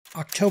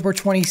October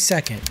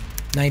 22nd,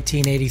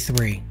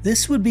 1983.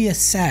 This would be a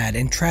sad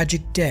and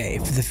tragic day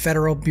for the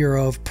Federal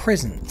Bureau of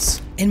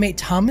Prisons. Inmate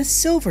Thomas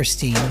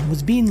Silverstein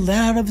was being let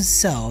out of his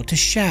cell to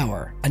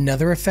shower.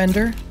 Another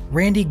offender,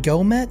 Randy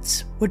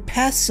Gomez, would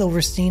pass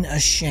Silverstein a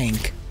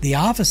shank. The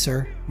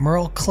officer,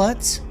 Merle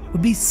Klutz,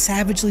 would be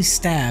savagely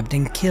stabbed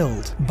and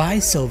killed by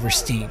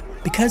Silverstein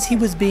because he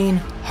was being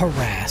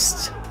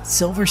harassed.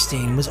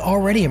 Silverstein was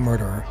already a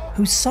murderer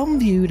who some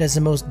viewed as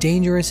the most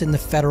dangerous in the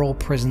federal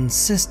prison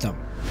system.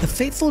 The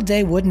fateful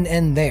day wouldn't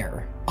end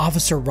there.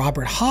 Officer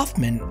Robert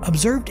Hoffman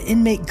observed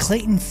inmate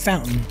Clayton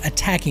Fountain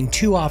attacking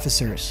two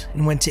officers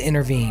and went to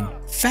intervene.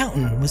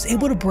 Fountain was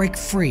able to break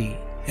free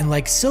and,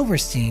 like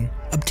Silverstein,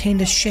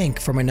 obtained a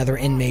shank from another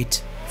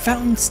inmate.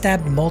 Fountain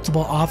stabbed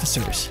multiple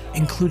officers,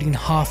 including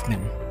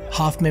Hoffman.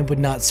 Hoffman would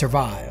not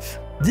survive.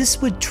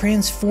 This would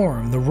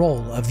transform the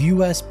role of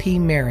USP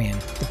Marion,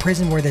 the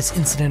prison where this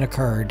incident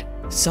occurred.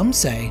 Some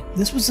say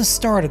this was the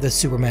start of the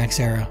Supermax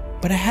era,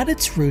 but it had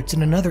its roots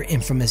in another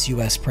infamous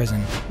US prison,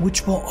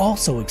 which we'll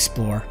also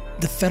explore.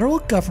 The federal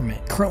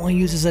government currently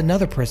uses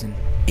another prison,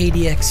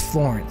 ADX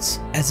Florence,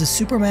 as a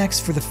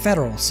Supermax for the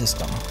federal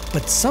system,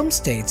 but some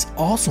states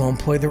also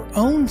employ their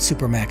own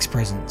Supermax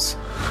prisons.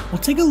 We'll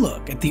take a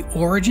look at the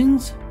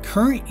origins,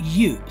 current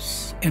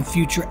use, and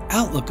future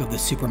outlook of the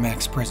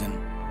Supermax prison.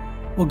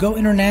 We'll go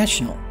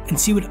international and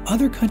see what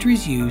other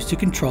countries use to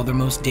control their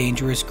most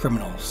dangerous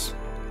criminals.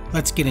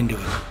 Let's get into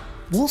it.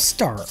 We'll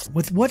start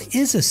with what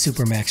is a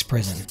Supermax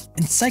prison.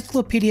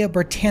 Encyclopedia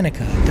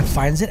Britannica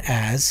defines it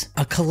as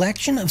a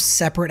collection of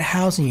separate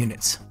housing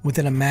units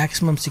within a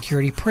maximum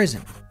security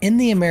prison in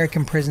the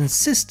American prison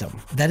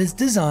system that is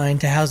designed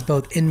to house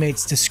both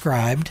inmates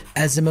described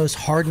as the most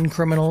hardened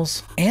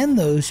criminals and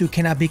those who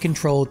cannot be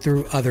controlled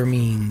through other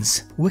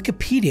means.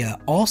 Wikipedia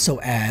also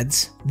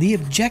adds, the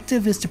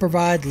objective is to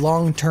provide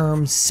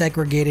long-term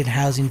segregated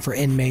housing for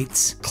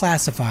inmates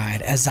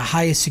classified as the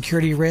highest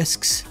security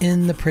risks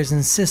in the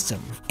prison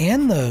system,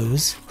 and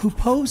those who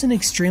pose an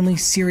extremely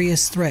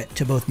serious threat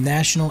to both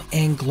national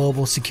and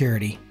global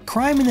security.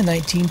 Crime in the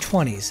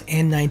 1920s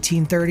and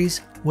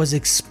 1930s was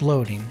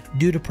exploding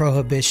due to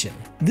prohibition.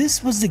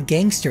 This was the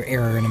gangster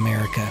era in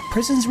America.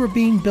 Prisons were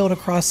being built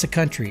across the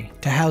country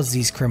to house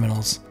these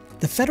criminals.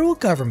 The federal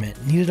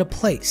government needed a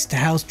place to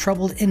house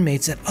troubled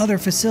inmates at other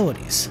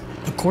facilities.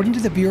 According to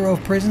the Bureau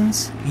of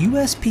Prisons,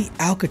 USP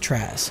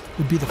Alcatraz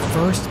would be the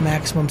first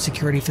maximum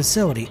security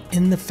facility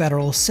in the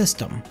federal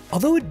system.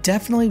 Although it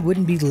definitely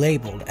wouldn't be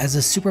labeled as a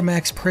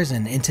Supermax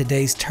prison in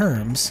today's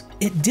terms,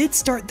 it did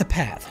start the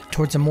path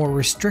towards a more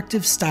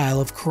restrictive style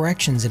of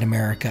corrections in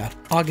America.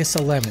 August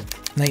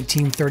 11th,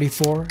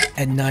 1934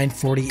 at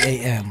 9:40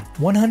 a.m.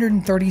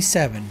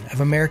 137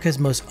 of America's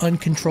most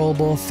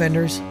uncontrollable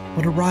offenders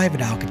would arrive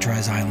at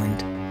Alcatraz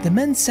Island. The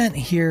men sent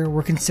here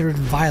were considered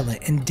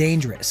violent and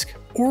dangerous,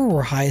 or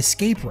were high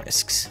escape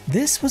risks.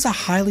 This was a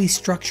highly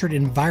structured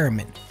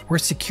environment where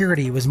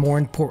security was more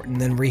important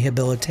than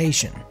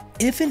rehabilitation.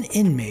 If an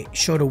inmate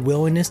showed a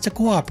willingness to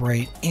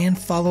cooperate and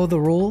follow the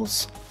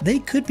rules, they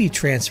could be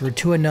transferred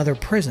to another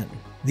prison.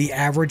 The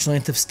average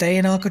length of stay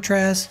in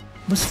Alcatraz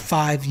was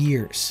 5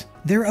 years.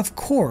 There, of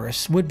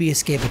course, would be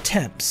escape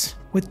attempts,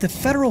 with the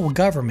federal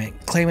government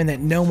claiming that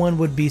no one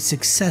would be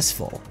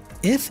successful.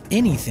 If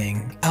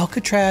anything,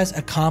 Alcatraz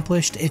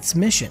accomplished its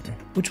mission,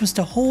 which was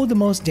to hold the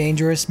most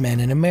dangerous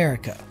men in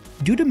America.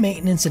 Due to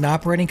maintenance and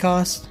operating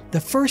costs, the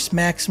first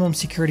maximum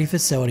security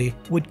facility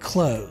would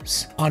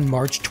close on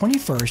March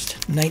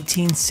 21st,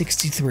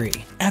 1963,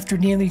 after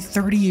nearly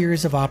 30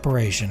 years of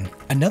operation.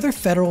 Another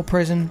federal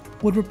prison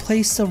would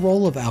replace the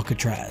role of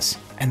Alcatraz,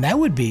 and that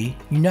would be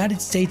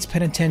United States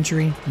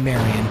Penitentiary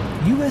Marion.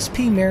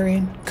 USP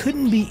Marion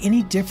couldn't be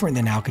any different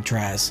than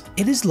Alcatraz.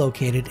 It is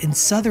located in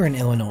southern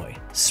Illinois,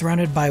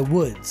 surrounded by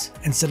woods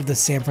instead of the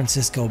San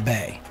Francisco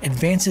Bay.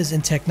 Advances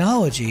in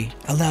technology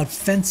allowed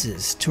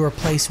fences to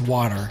replace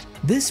water.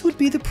 This would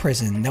be the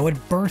prison that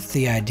would birth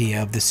the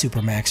idea of the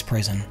Supermax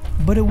prison.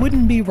 But it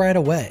wouldn't be right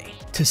away.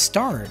 To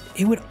start,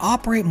 it would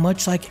operate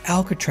much like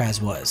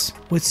Alcatraz was,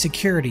 with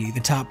security the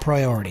top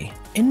priority.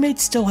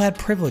 Inmates still had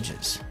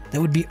privileges that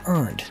would be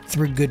earned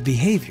through good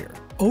behavior.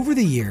 Over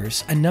the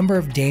years, a number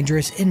of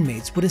dangerous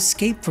inmates would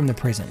escape from the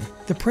prison.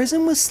 The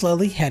prison was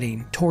slowly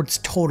heading towards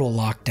total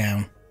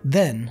lockdown.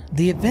 Then,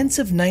 the events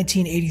of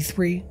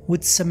 1983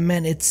 would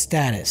cement its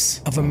status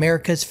of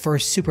America's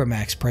first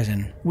Supermax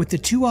prison. With the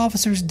two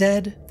officers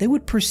dead, they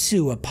would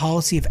pursue a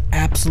policy of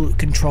absolute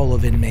control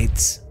of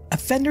inmates.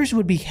 Offenders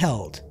would be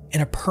held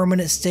in a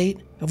permanent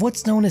state of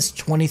what's known as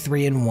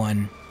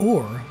 23-1,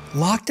 or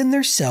locked in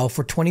their cell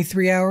for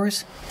 23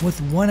 hours with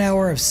 1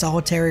 hour of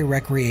solitary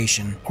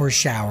recreation or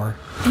shower.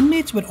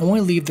 Inmates would only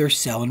leave their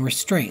cell in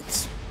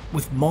restraints,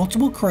 with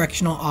multiple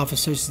correctional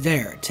officers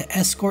there to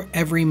escort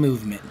every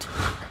movement.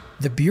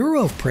 The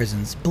Bureau of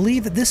Prisons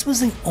believed that this was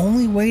the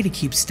only way to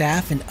keep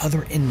staff and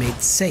other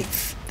inmates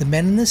safe. The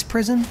men in this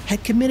prison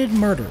had committed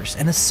murders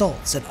and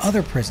assaults at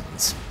other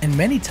prisons, and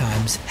many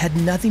times had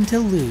nothing to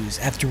lose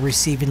after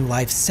receiving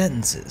life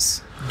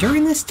sentences.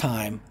 During this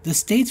time, the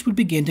states would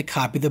begin to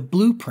copy the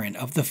blueprint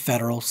of the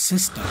federal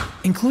system,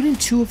 including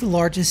two of the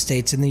largest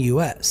states in the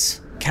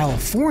US.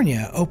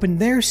 California opened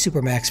their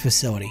Supermax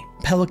facility,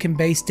 Pelican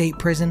Bay State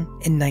Prison,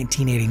 in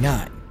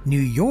 1989. New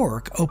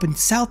York opened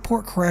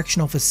Southport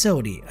Correctional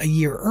Facility a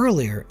year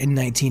earlier in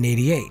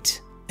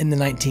 1988. In the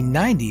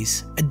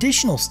 1990s,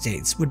 additional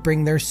states would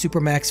bring their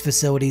Supermax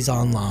facilities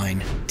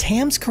online.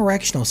 Tams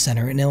Correctional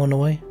Center in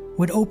Illinois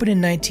would open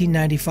in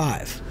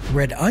 1995.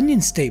 Red Onion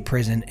State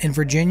Prison in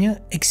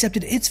Virginia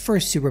accepted its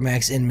first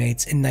Supermax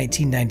inmates in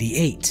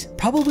 1998.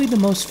 Probably the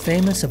most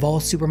famous of all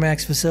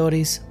Supermax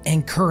facilities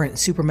and current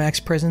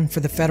Supermax prison for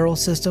the federal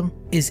system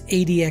is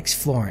ADX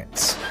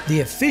Florence.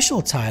 The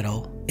official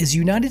title is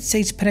United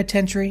States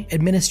Penitentiary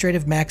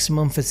Administrative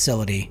Maximum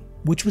Facility,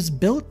 which was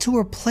built to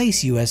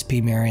replace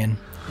USP Marion.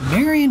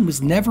 Marion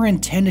was never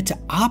intended to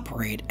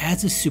operate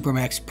as a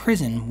Supermax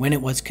prison when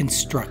it was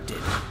constructed,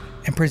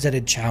 and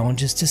presented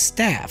challenges to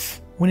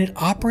staff when it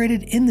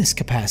operated in this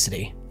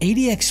capacity.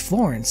 ADX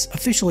Florence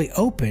officially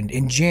opened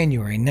in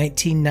January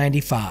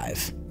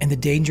 1995, and the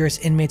dangerous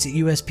inmates at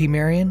USP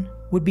Marion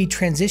would be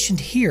transitioned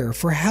here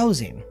for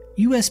housing.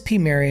 USP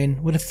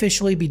Marion would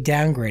officially be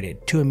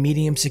downgraded to a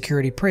medium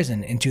security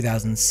prison in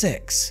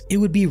 2006. It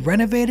would be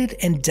renovated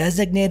and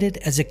designated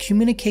as a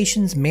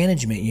communications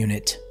management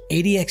unit.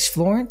 ADX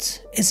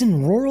Florence is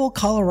in rural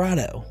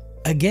Colorado.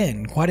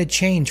 Again, quite a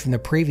change from the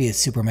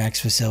previous Supermax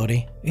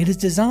facility. It is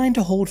designed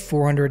to hold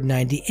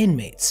 490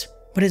 inmates,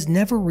 but has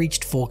never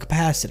reached full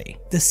capacity.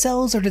 The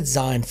cells are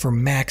designed for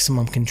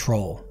maximum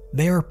control.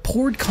 They are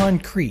poured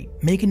concrete,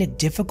 making it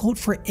difficult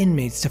for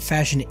inmates to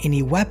fashion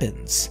any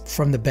weapons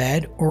from the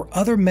bed or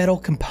other metal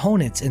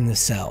components in the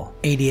cell.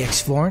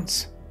 ADX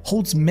Florence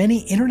holds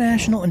many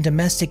international and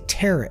domestic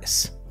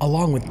terrorists,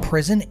 along with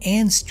prison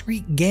and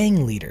street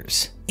gang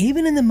leaders.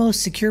 Even in the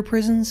most secure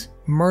prisons,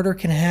 murder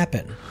can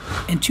happen.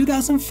 In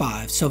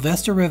 2005,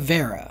 Sylvester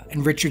Rivera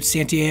and Richard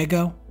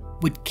Santiago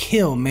would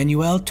kill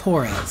Manuel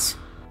Torres,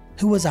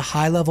 who was a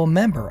high-level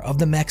member of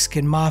the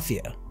Mexican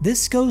Mafia.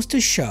 This goes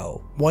to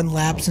show one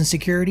lapse in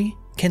security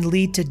can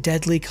lead to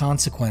deadly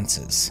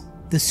consequences.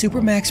 The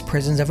Supermax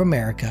prisons of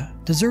America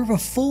deserve a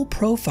full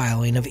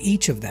profiling of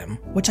each of them,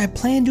 which I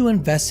plan to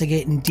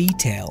investigate in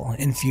detail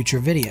in future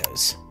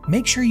videos.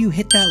 Make sure you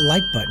hit that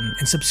like button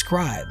and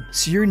subscribe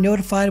so you're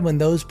notified when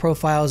those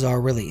profiles are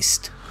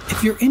released.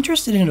 If you're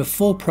interested in a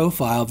full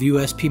profile of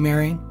USP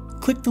Marion,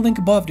 click the link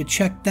above to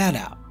check that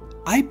out.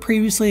 I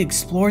previously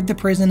explored the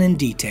prison in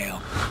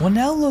detail. We'll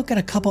now look at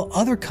a couple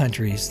other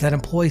countries that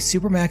employ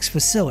Supermax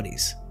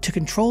facilities to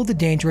control the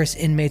dangerous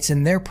inmates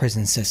in their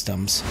prison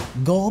systems.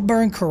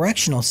 Goulburn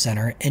Correctional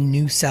Center in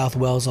New South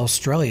Wales,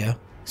 Australia,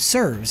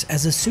 serves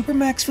as a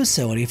Supermax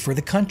facility for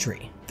the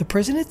country. The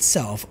prison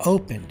itself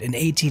opened in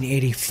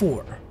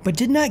 1884, but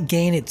did not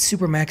gain its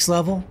Supermax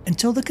level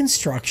until the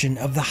construction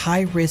of the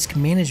High Risk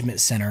Management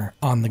Center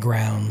on the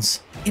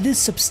grounds. It is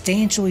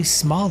substantially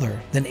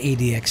smaller than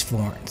ADX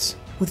Florence,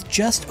 with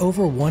just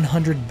over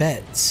 100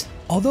 beds,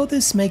 although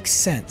this makes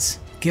sense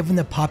given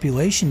the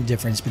population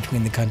difference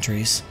between the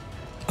countries.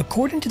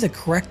 According to the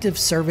Corrective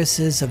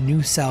Services of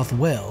New South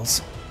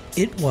Wales,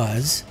 it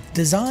was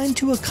designed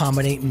to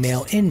accommodate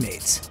male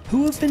inmates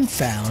who have been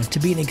found to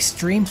be an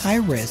extreme high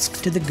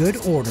risk to the good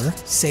order,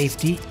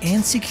 safety,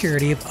 and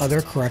security of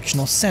other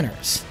correctional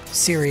centers,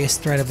 serious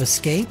threat of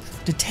escape,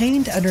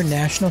 detained under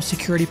national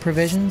security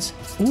provisions,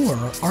 or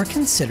are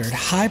considered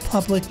high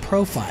public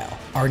profile.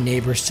 Our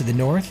neighbors to the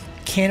north,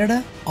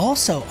 Canada,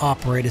 also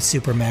operate a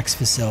Supermax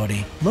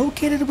facility.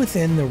 Located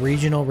within the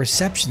Regional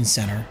Reception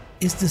Center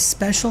is the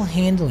Special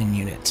Handling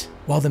Unit.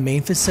 While the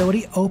main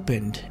facility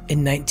opened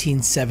in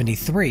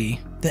 1973,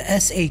 the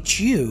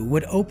SHU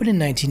would open in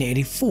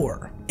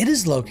 1984. It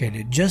is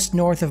located just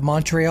north of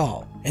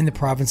Montreal in the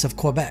province of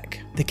Quebec.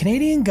 The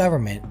Canadian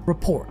government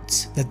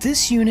reports that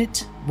this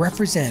unit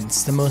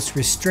represents the most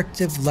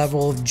restrictive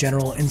level of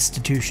general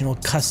institutional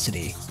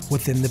custody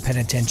within the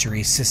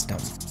penitentiary system.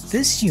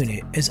 This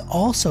unit is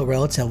also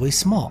relatively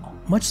small,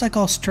 much like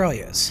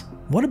Australia's.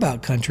 What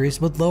about countries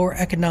with lower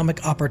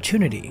economic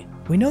opportunity?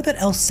 We know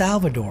that El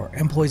Salvador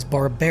employs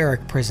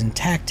barbaric prison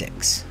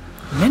tactics.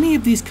 Many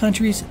of these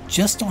countries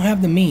just don't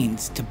have the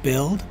means to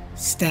build,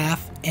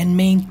 staff, and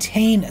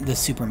maintain the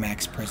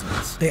Supermax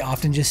prisons. They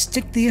often just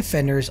stick the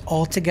offenders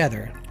all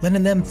together,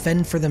 letting them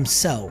fend for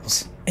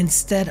themselves,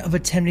 instead of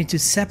attempting to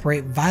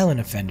separate violent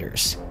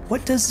offenders.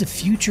 What does the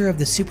future of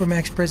the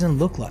Supermax prison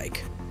look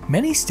like?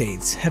 Many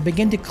states have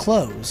begun to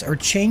close or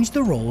change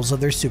the roles of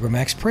their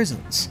Supermax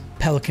prisons.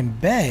 Pelican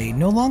Bay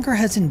no longer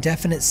has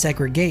indefinite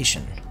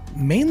segregation,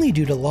 mainly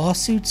due to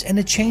lawsuits and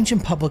a change in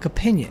public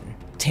opinion.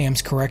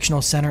 Tams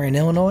Correctional Center in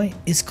Illinois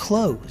is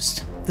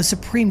closed. The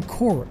Supreme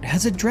Court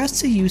has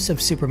addressed the use of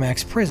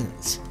Supermax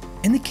prisons.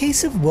 In the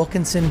case of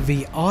Wilkinson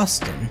v.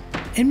 Austin,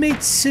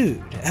 inmates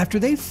sued after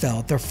they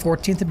felt their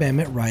 14th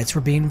Amendment rights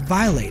were being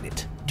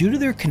violated due to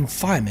their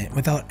confinement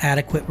without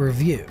adequate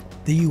review.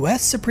 The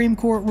U.S. Supreme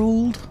Court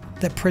ruled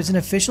that prison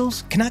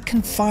officials cannot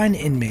confine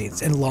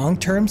inmates in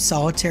long-term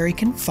solitary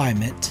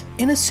confinement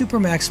in a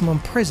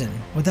supermaximum prison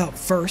without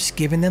first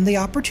giving them the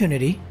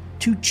opportunity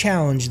to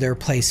challenge their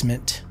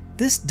placement.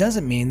 This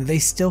doesn't mean that they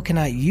still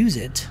cannot use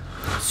it.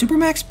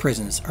 Supermax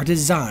prisons are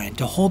designed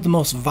to hold the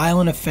most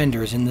violent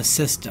offenders in the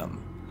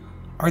system.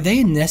 Are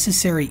they a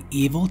necessary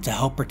evil to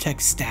help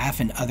protect staff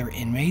and other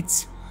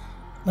inmates?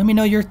 Let me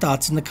know your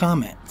thoughts in the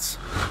comments.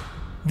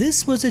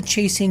 This was a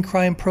Chasing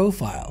Crime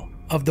profile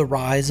of the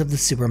rise of the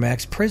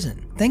Supermax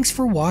prison. Thanks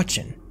for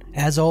watching.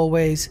 As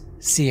always,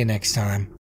 see you next time.